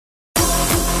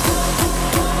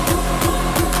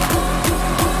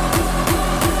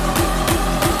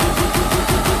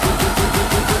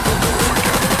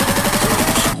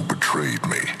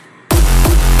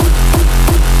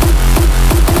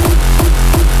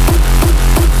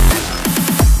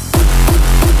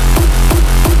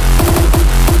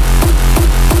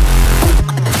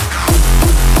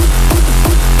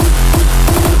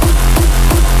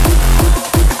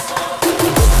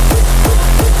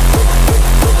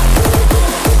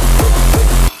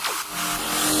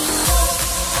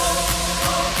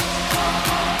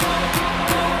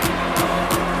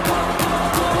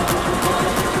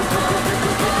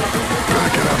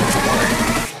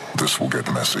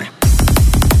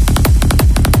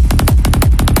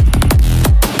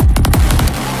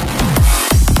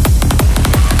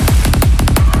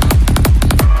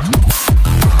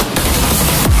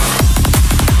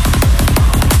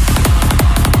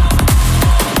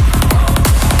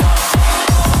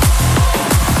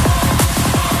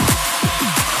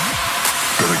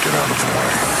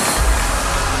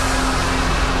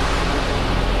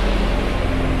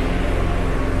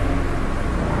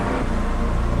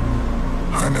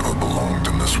belonged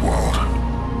in this world.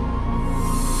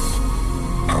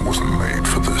 I wasn't made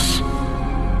for this.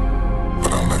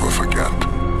 But I'll never forget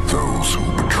those who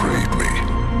betrayed me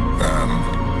and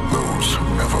those who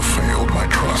never failed my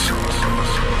trust.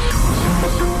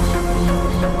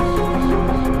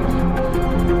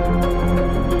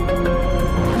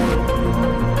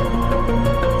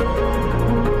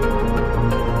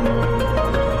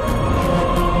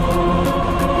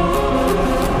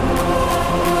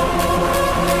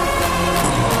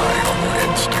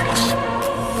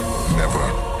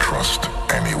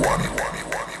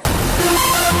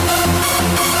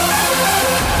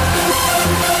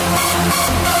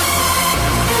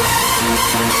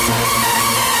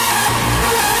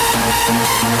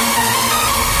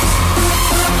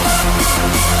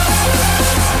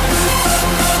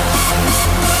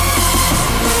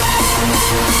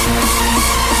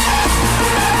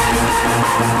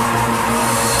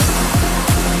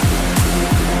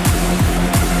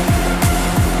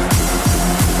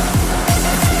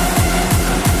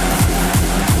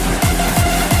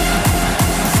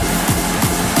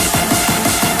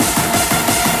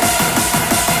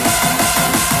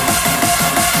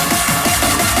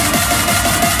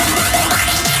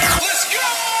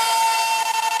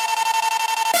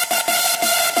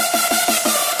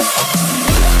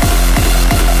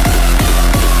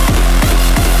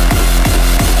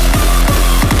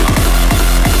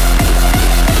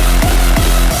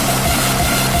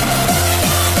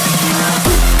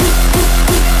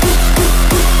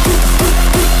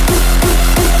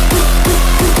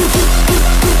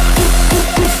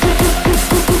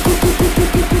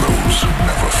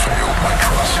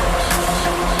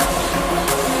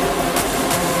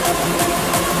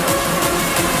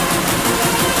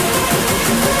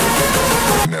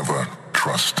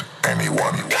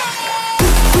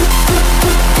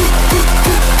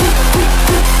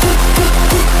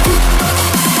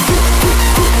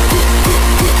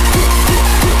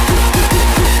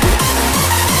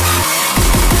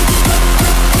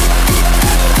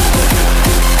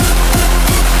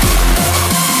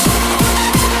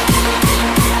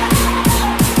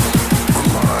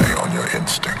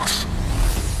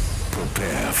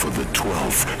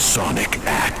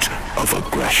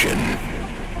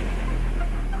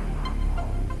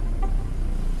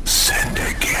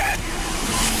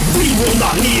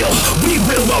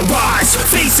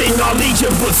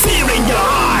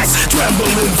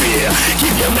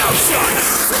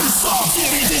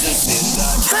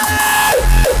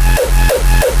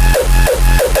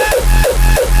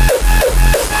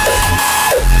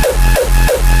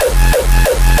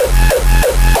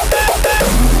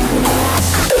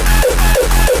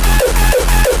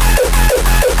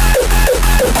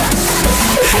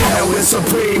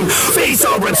 Supreme, face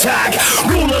our attack.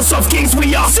 Rulers of kings,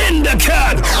 we are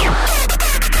Syndicate.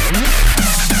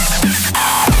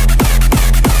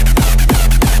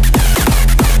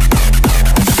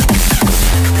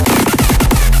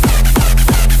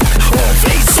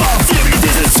 Face our fury,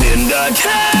 this is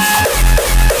Syndicate.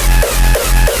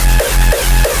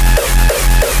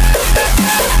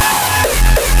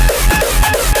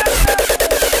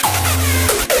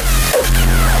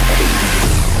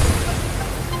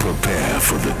 Prepare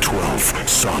for the 12th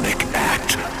sonic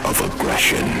act of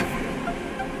aggression.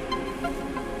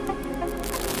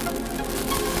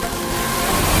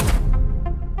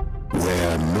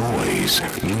 Where noise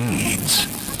leads,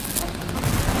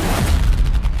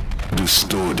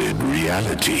 distorted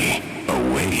reality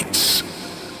awaits.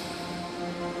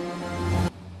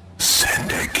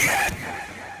 Syndicate.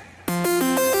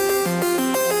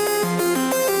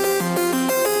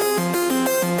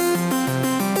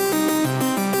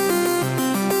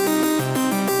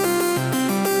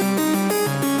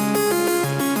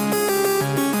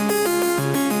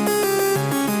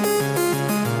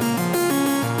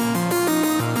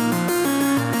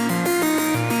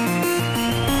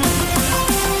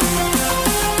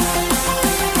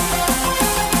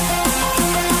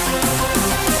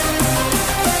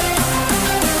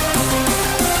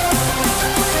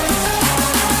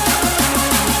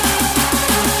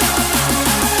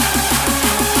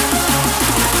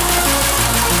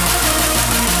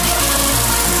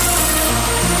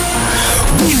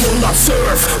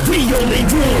 Serve, we only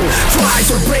rule. Try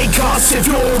to break us if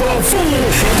you're a fool.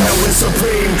 Hell is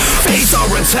supreme, face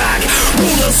our attack.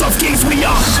 Rulers of kings, we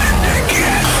are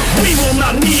Syndicate. We will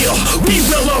not kneel, we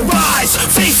will arise.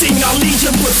 Facing our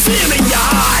legion with fear in your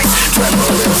eyes.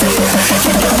 Tremble in fear,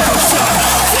 keep your mouth shut.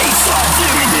 Face our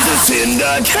fury, this is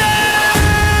Syndicate.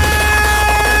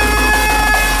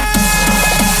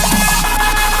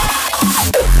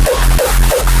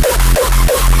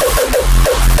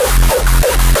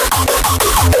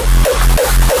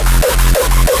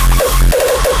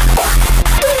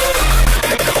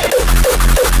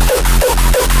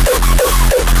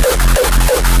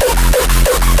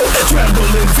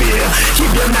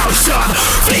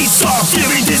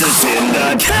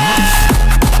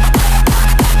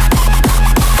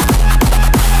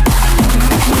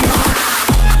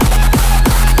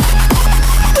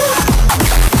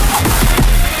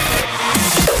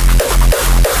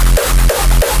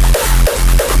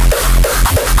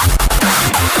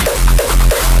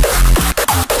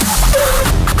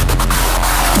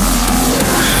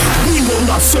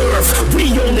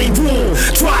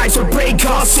 break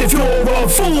us if you're a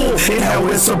fool. In hell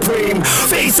is supreme,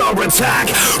 face our attack.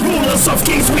 Rulers of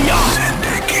kings, we are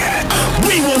Syndicate.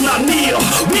 We will not kneel,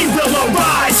 we will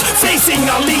arise. Facing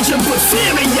our legion, put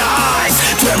fear in your eyes.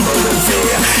 Tremble in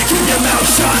fear, keep your mouth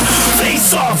shut.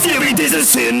 Face our fury, this is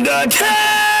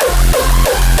Syndicate.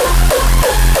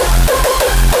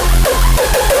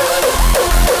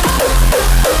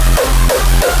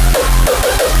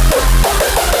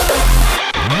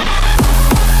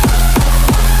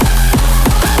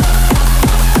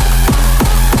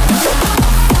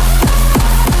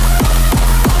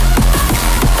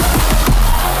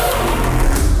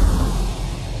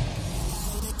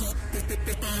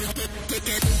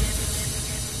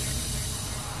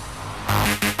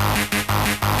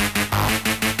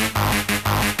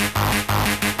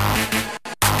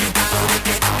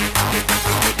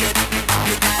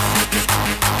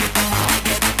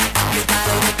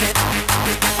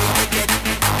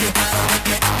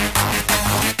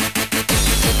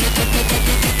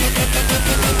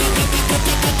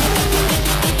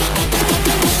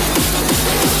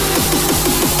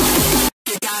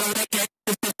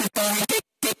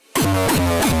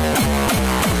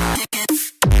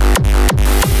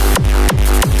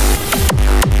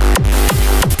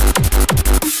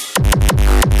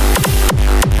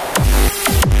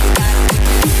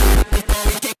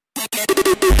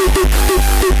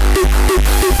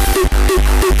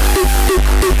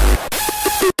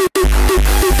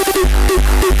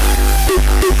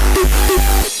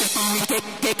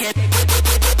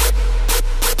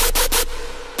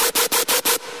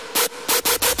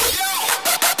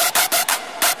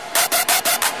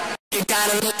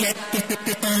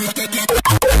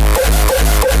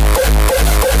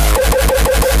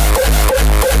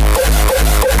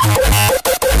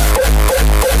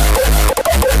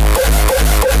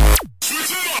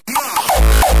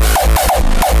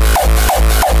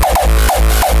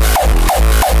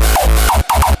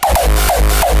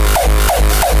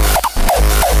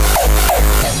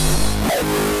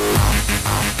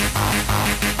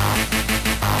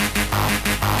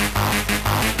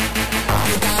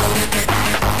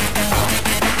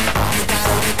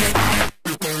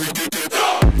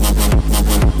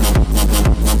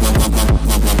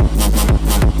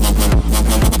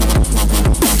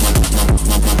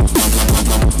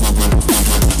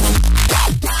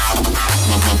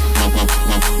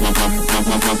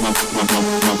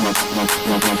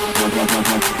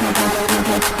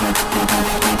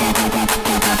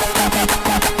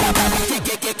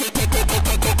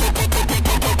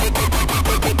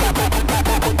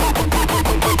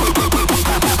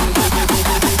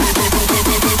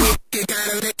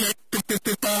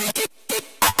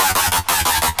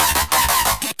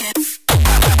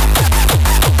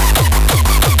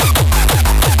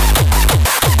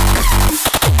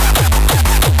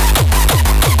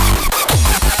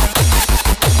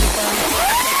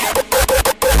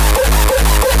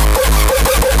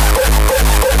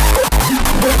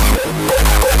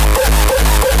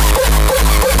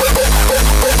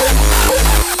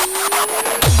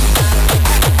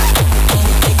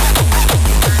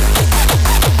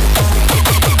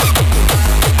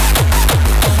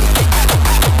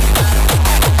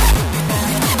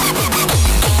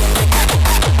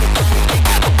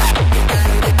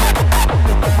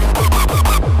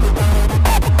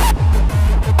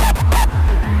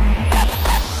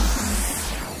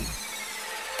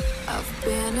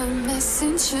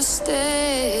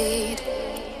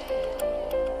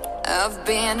 I've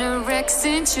been a wreck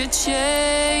since you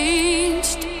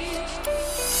changed.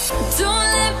 Don't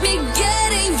let me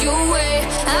get in your way.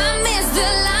 I miss the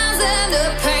lines and the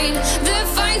pain, the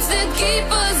fights that keep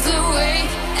us away.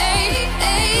 Ay,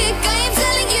 ay, I am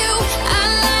telling you, I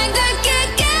like the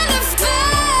kick and the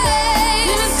fame.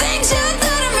 The things you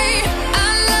do to me, I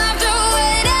love the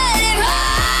way that it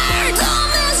hurts. Don't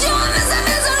miss your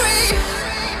misery.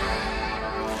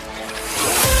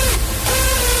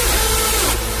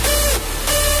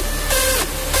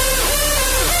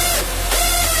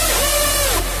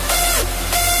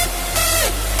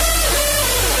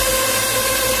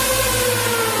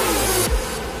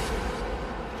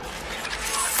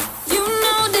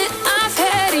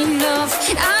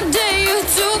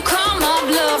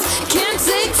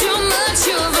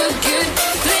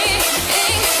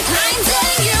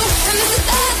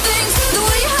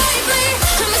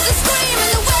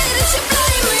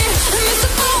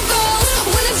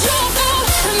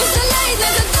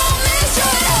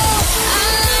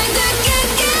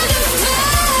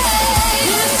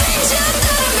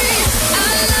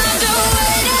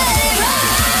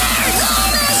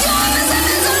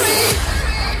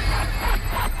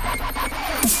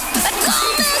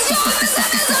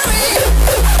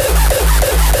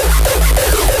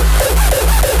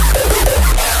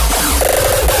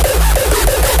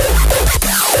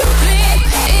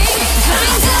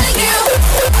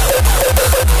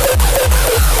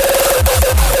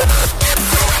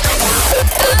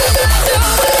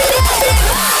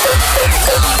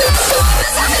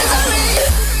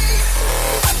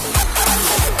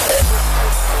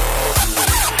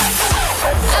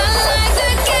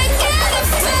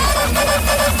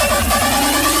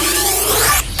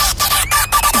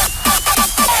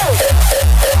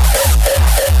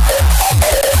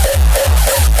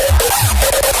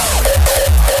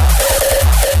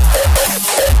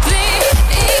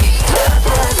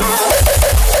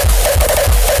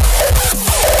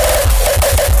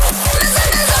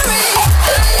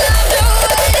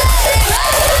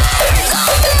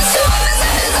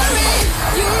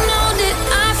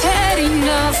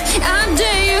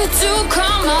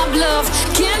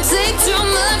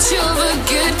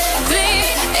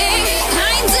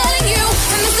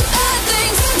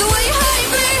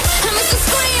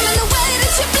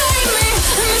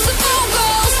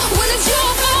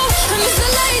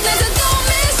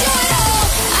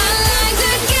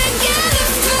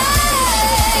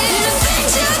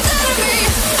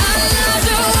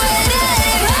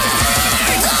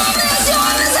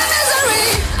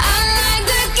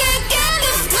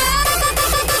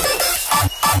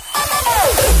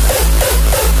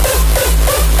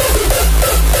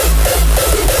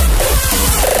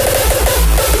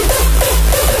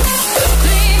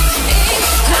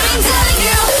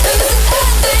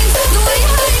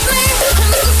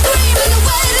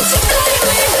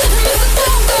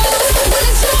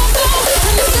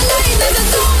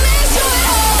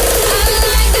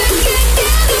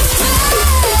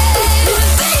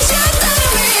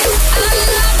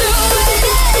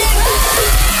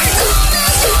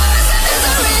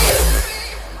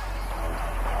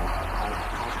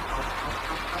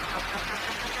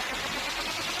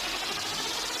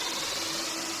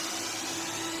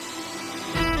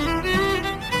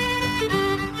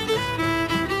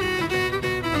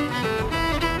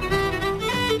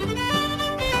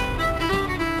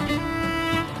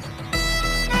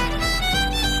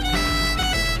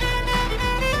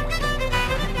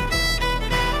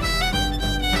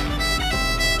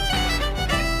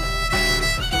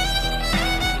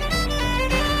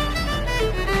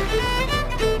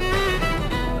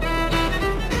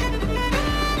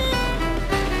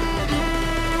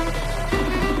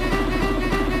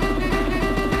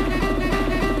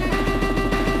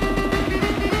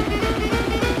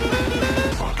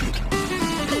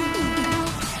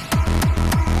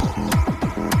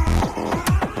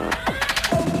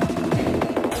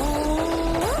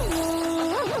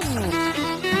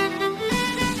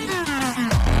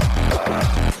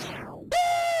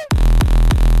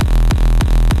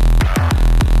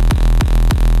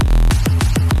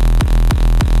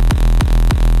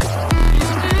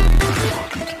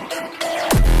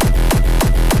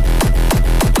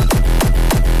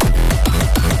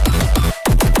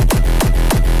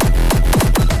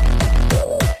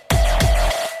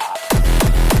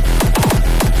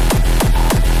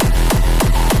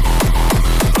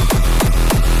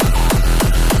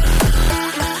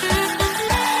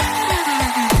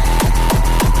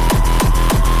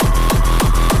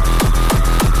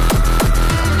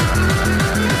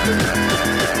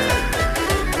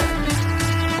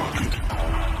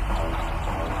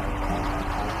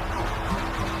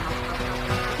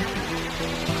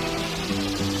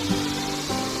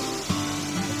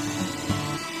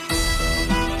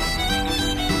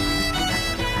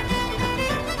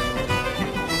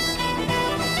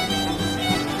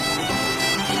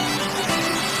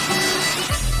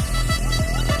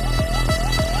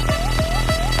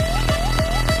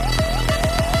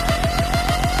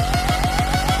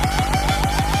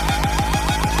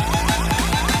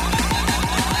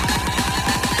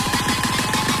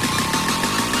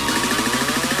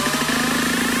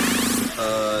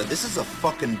 a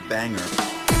fucking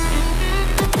banger.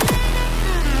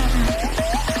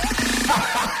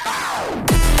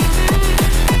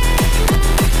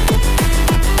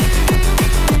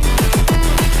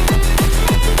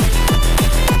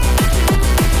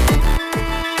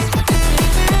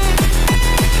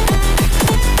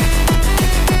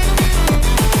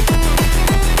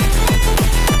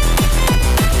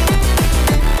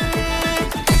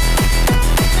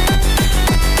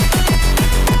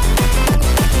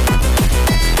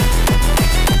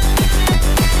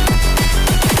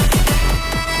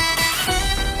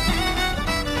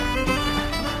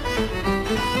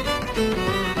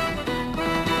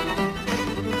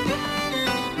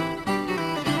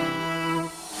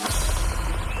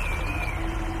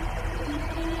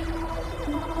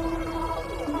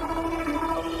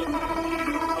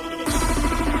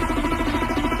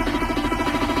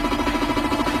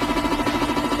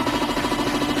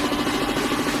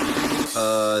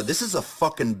 This is a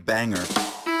fucking banger.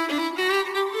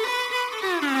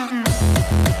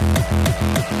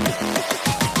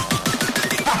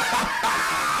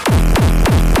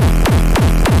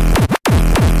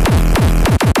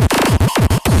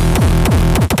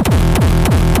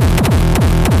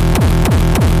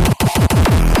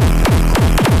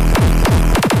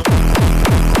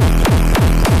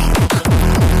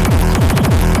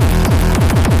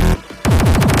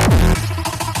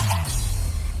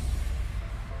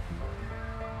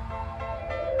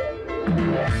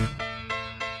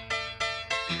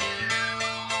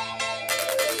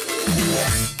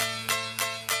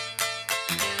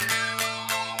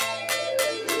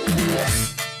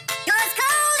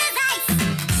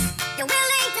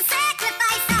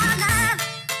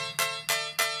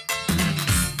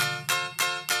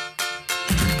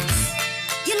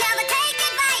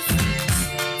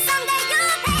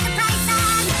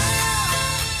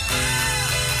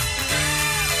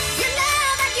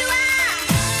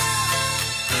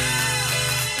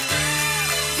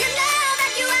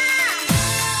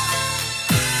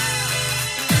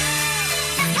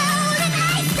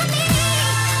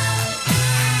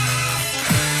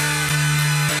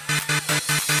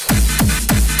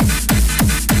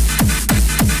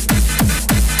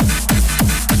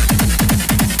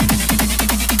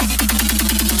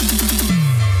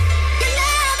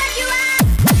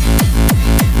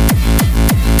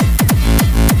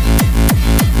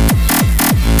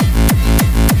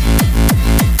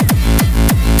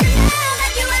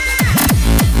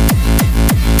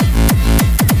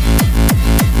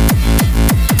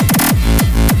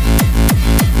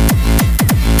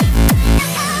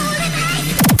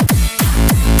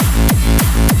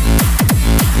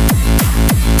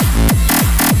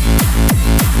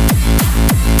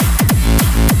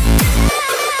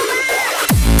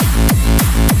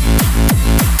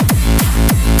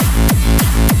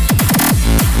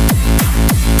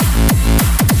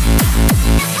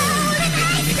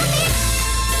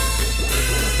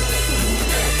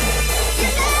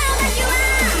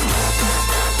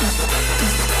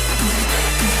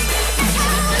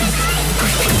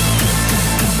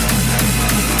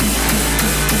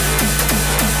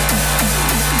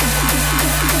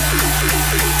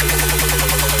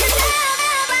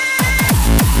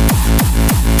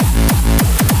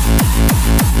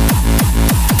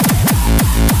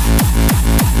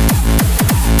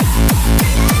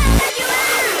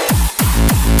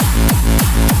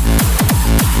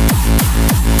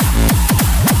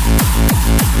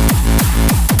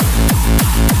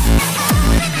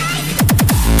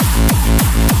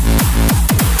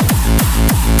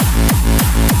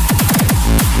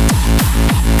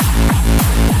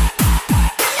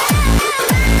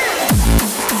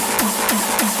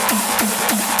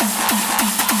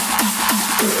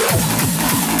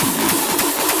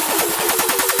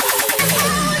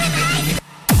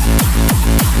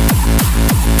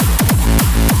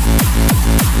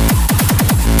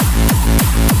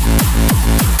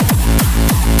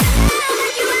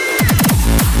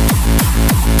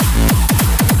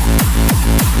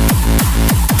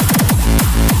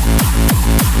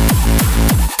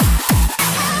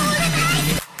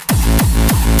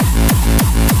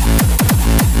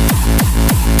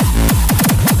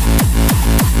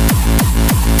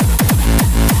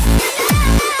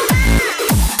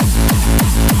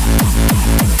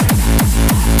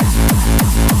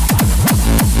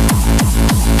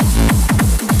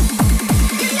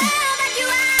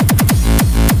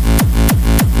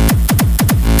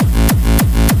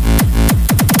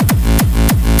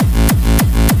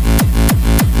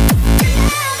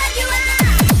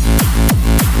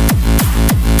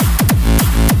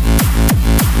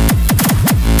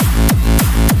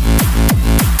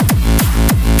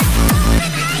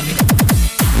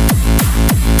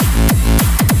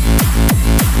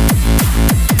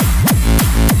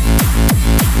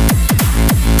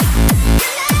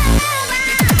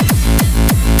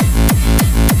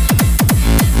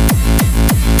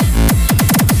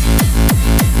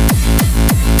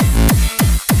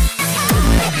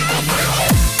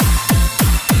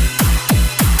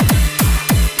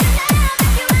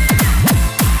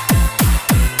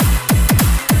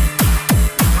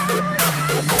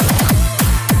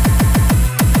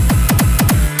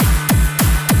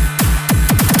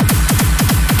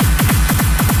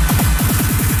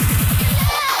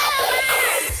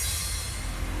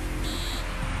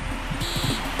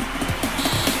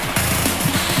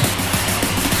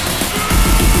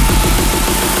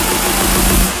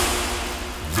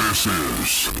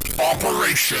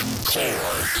 Operation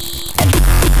Core.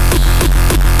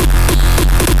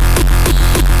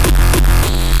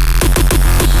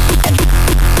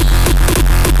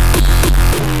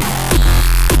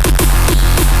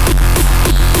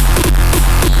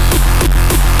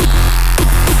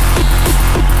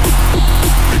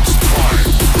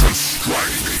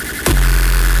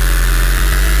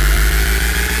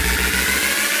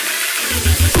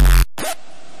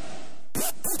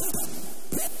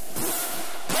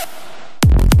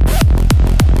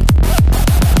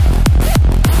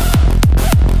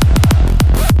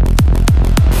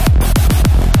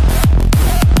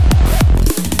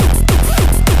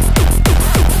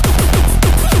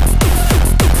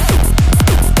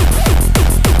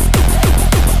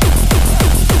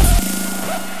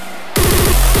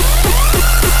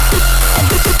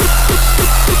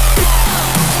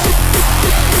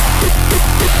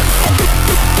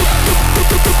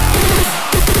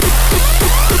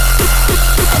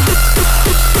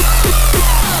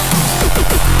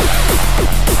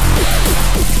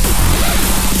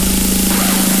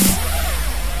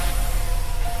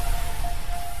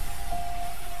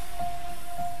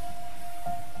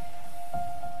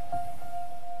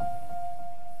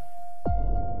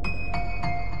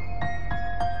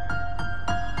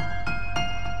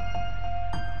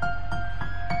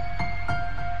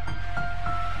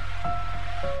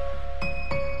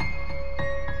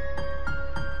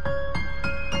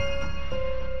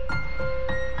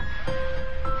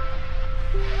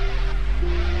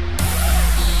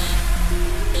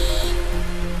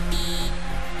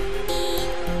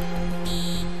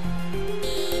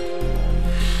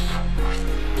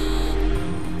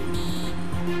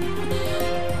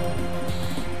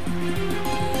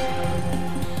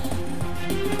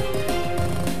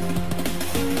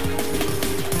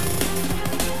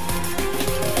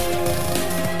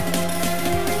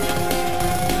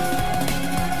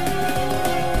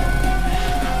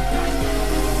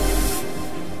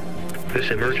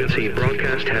 Emergency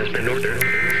broadcast has been ordered.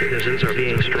 Citizens are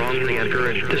being strongly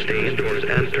encouraged to stay indoors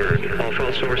and turn off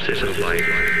all sources of light.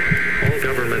 All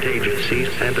government agencies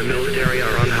and the military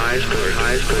are on high alert.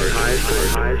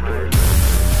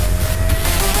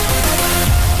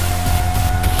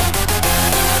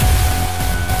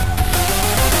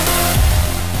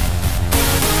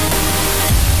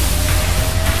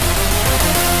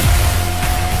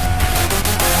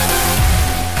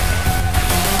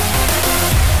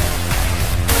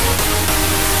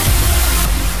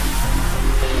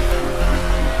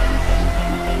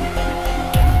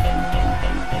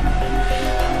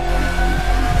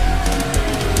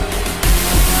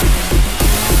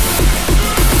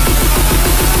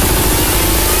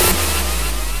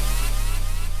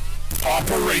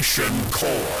 Operation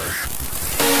Core.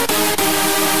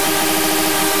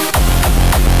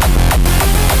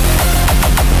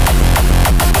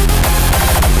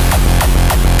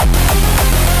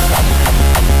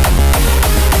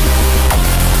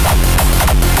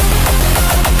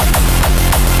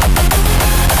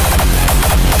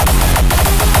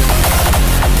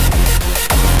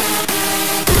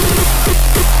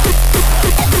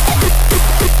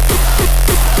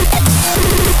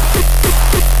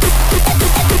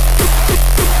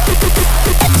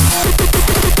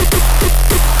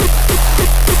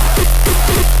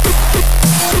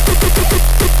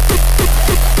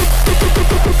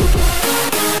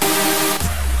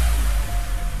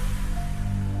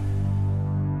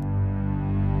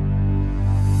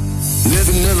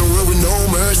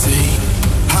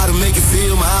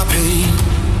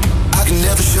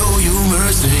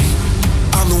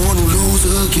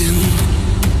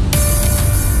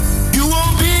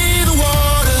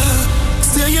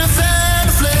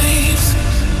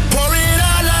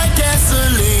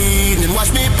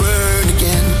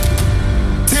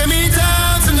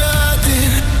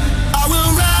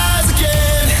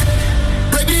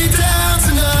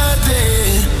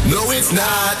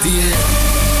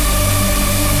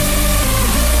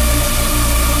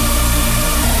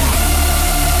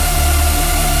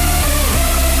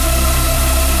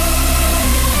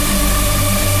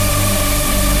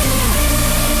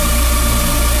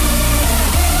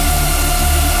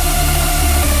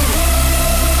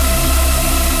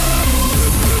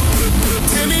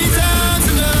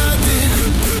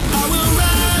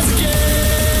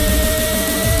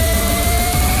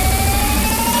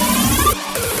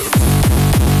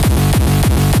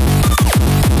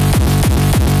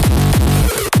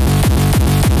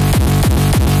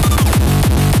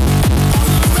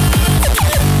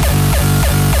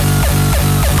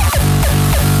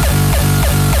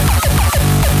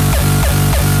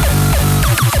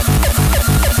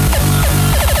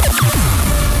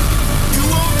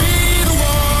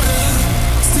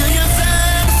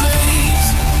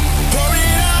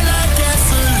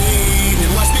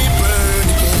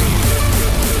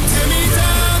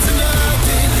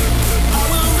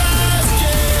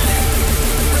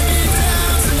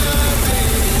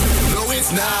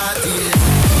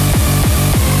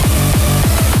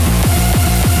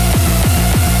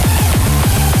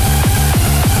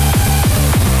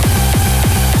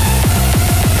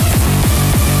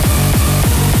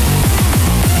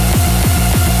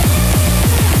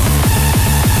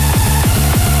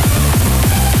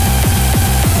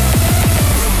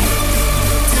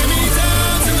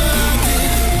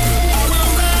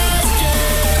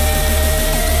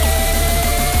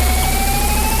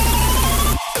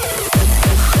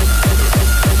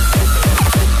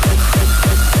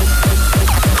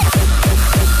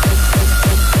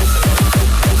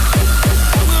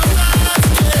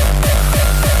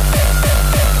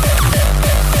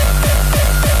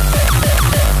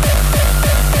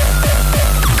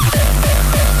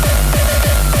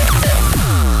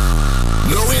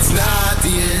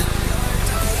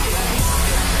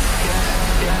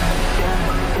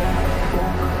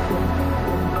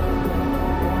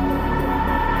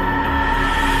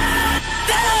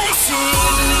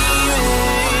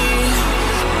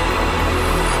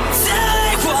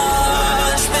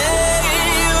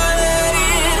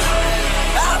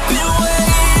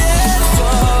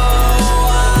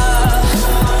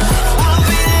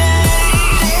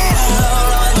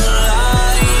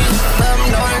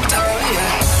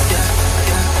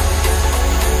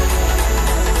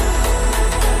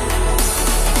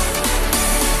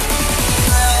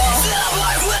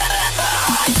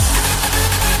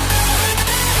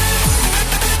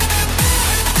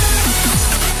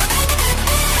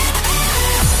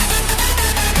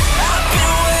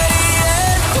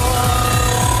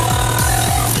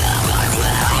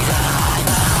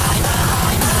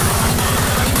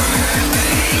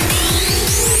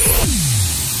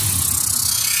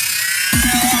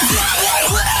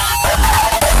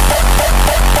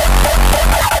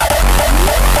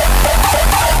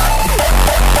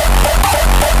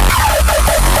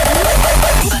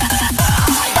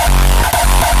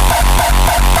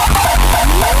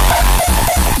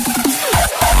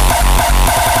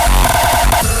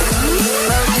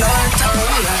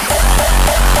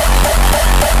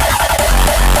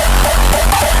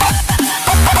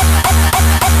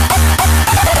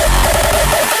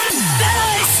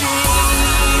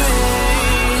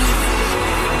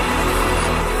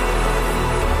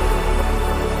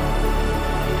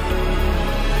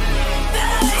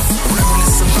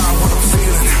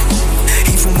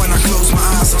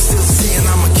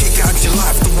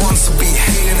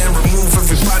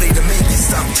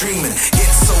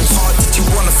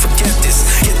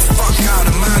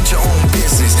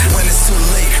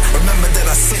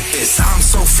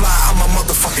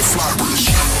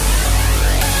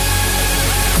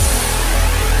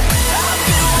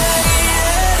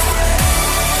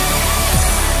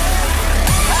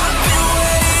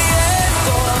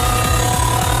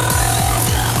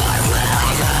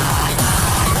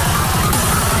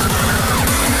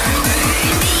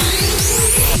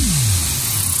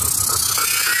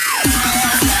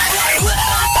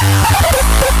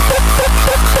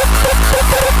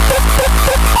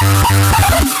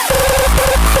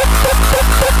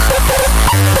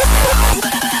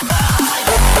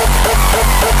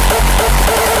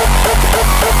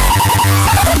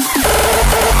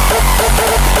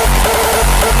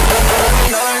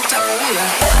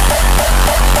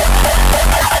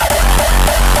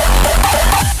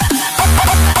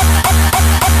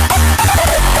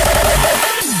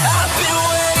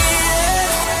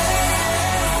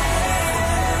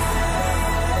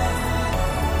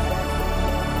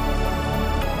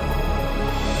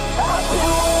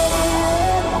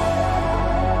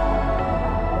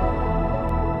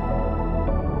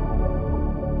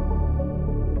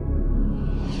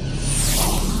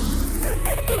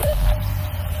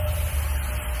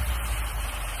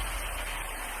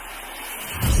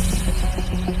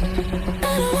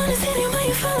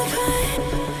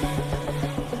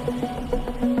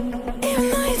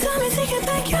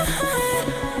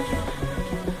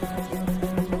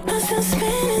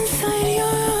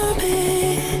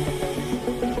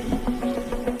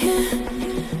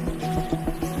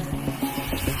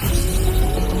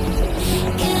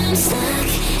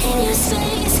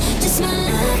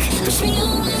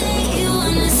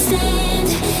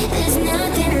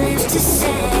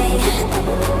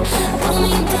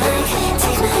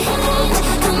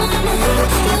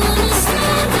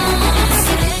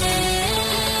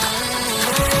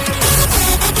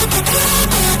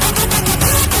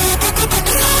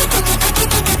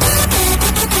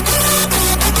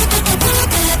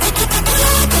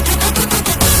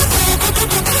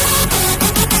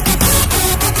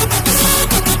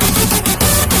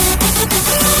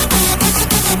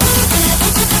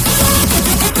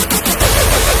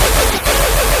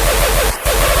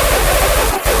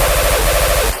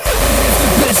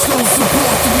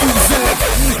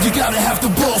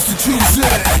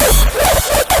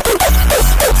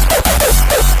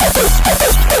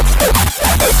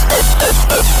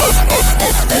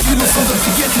 the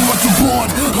beginning what you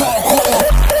want.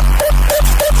 Hardcore.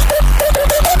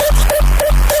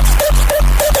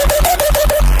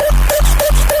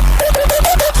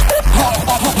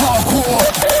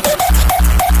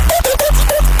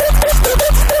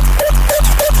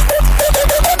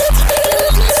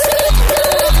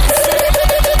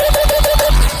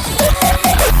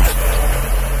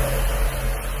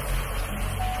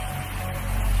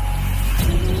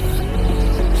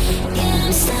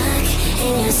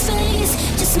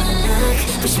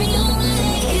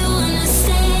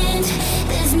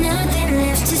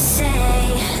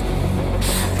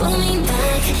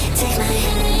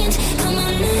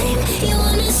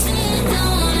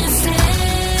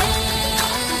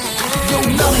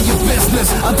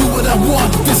 I do what I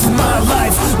want, this is my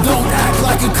life. Don't act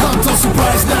like a cunt or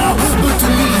surprised now. But to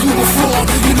me you were fraud.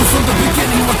 You knew from the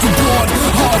beginning what you bought.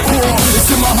 Hardcore, it's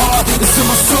in my heart, it's in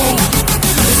my soul.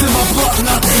 It's in my blood,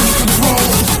 not any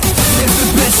control. If the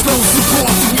bitch don't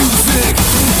support the music,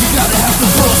 you gotta have the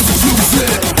balls to choose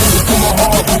it. It's in my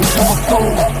heart, it's in my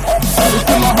soul. It's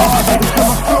in my heart, it's in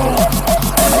my soul.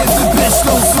 If the bitch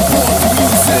don't support the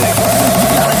music, you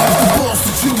gotta have the balls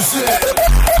to choose it.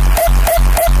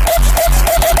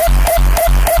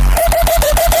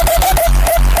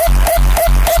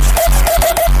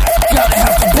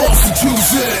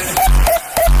 Choose it.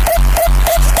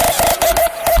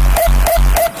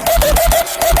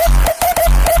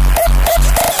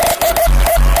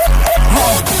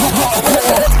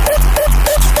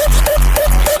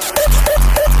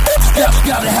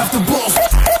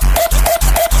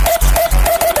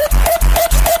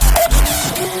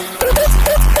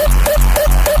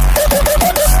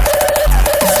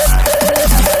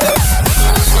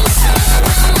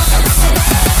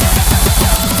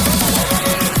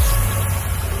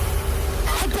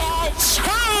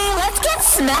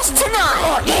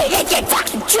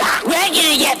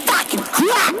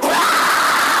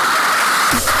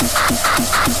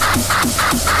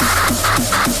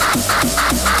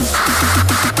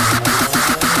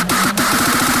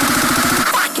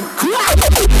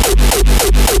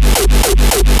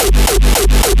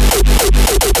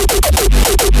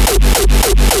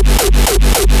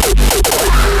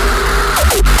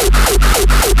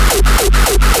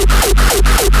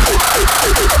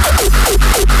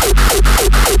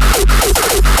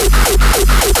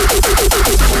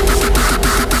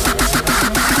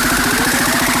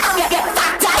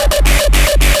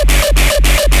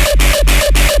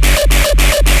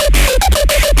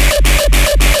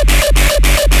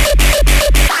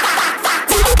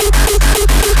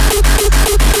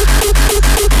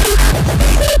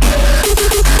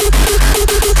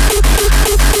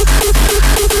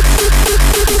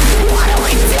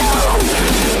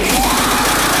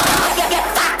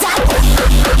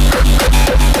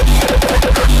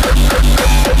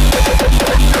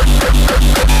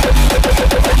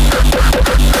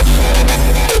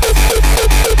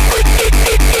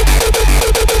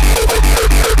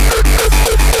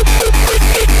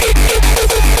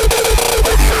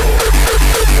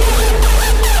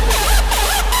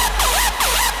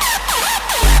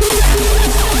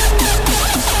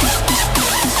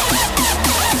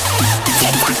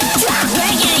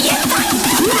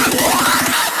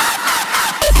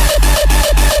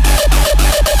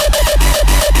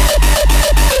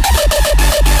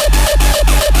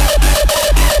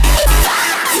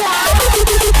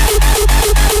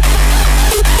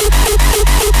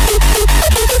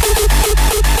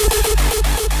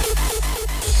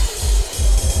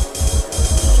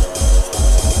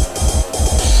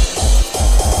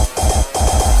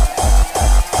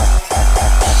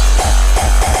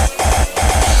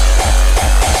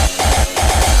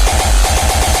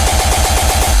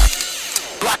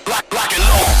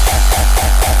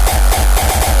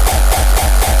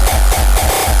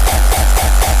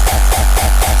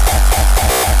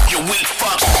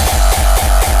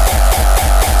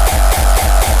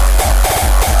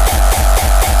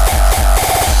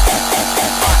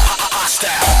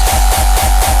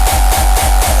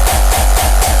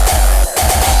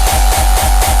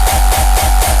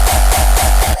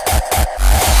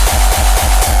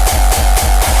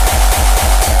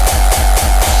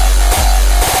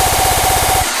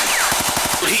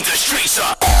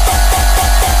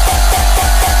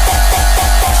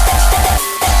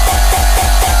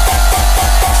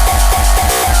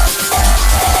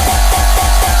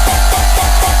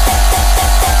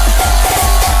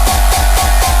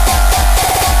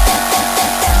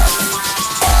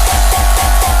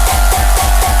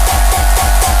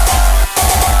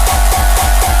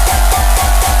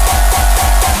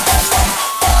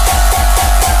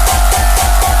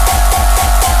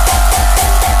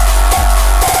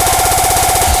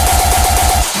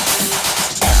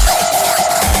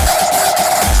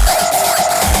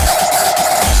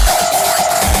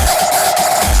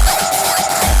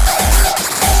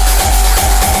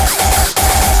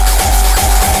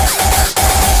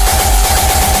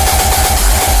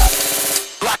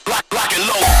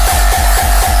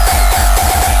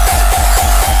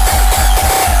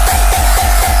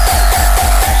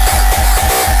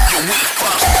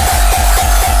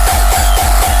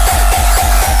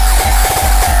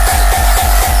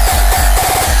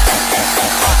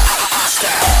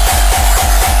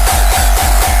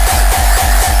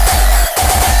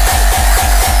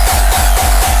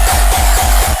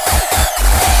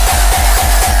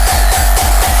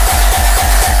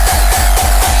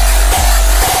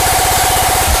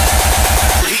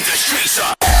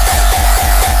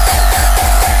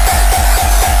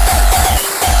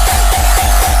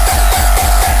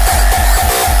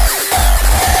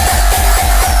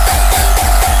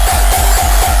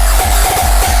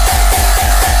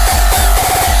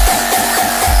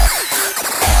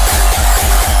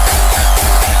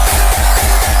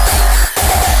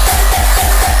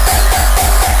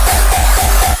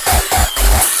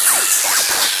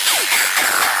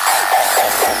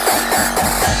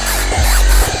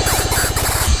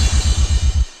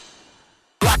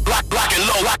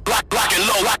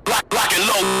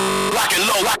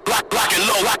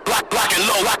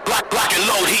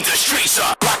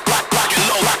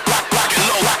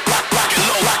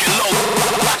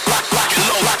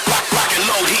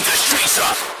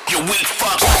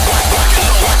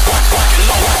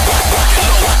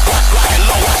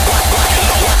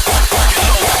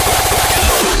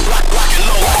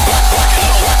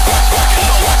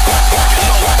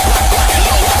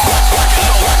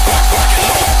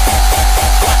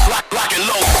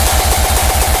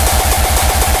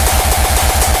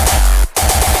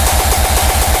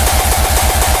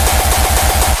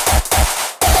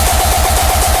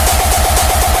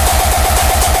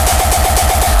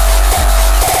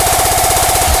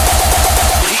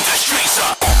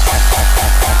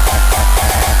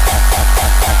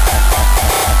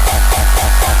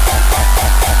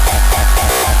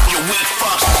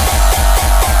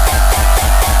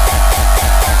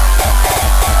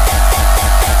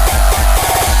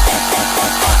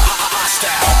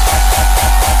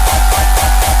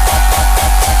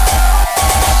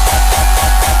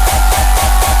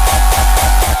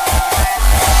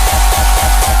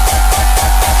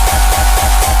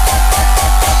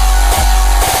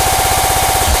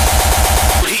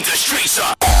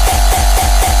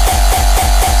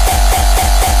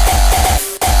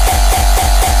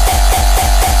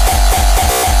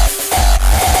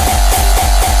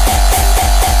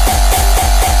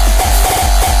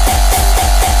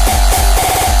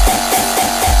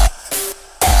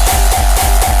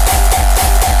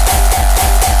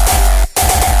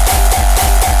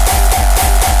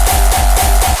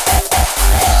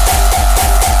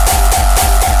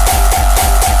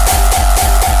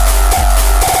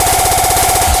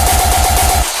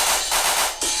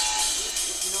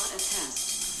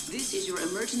 test. This is your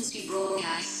emergency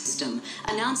broadcast system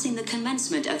announcing the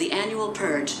commencement of the annual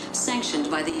Purge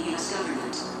sanctioned by the U.S.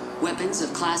 government. Weapons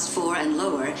of Class 4 and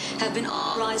lower have been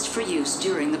authorized for use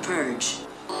during the Purge.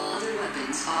 All other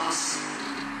weapons are...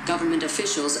 Government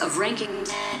officials of ranking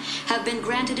 10 have been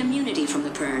granted immunity from the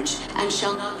Purge and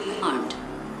shall not be harmed.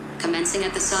 Commencing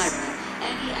at the siren,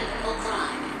 any and all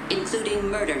crime, including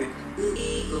murder, will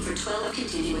be legal for 12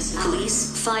 continuous hours.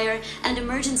 Police, fire, and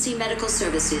emergency medical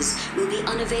services will be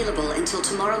unavailable until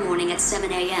tomorrow morning at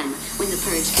 7 a.m. when the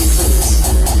Purge concludes.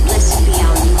 Blessed be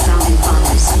our new founding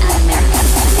fathers and America,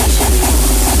 a nation we love.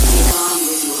 May God be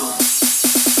with you all.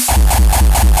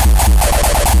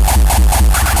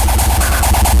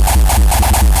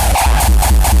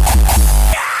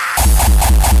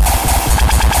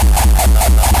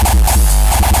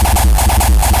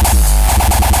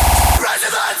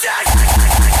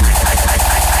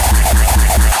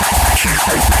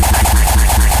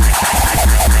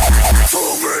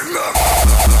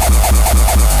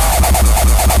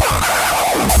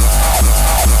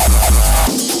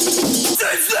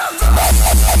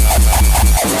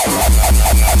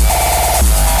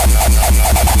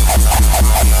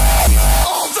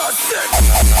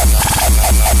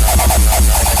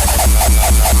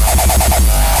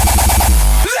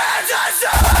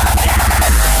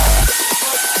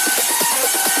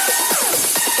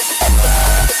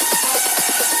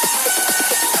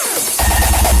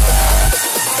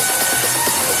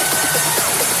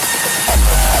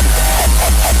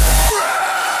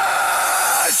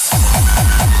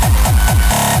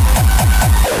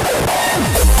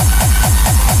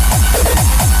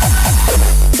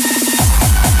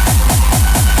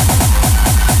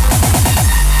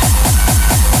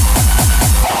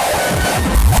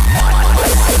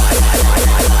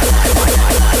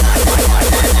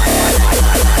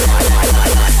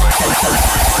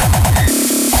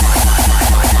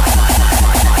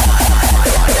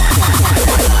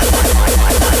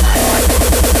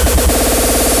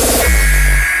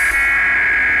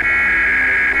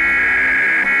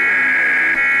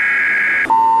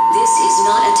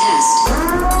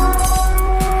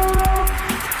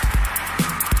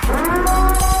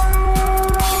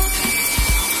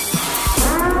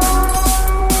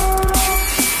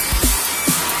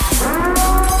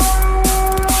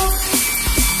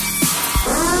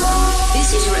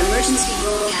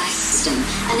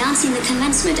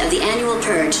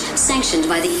 Sanctioned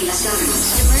by the U.S. government.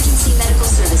 Emergency medical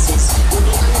services will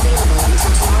be unavailable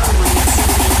until tomorrow morning at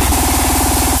 7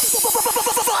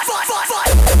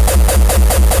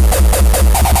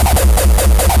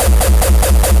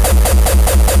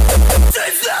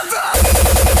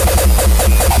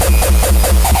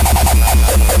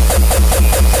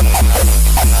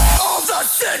 All the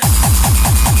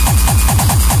shit!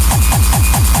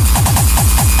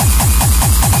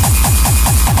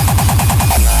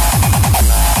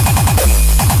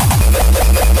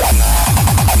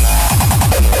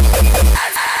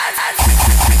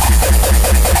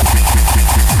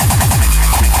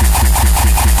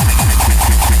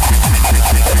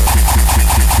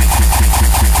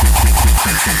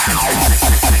 Thank you.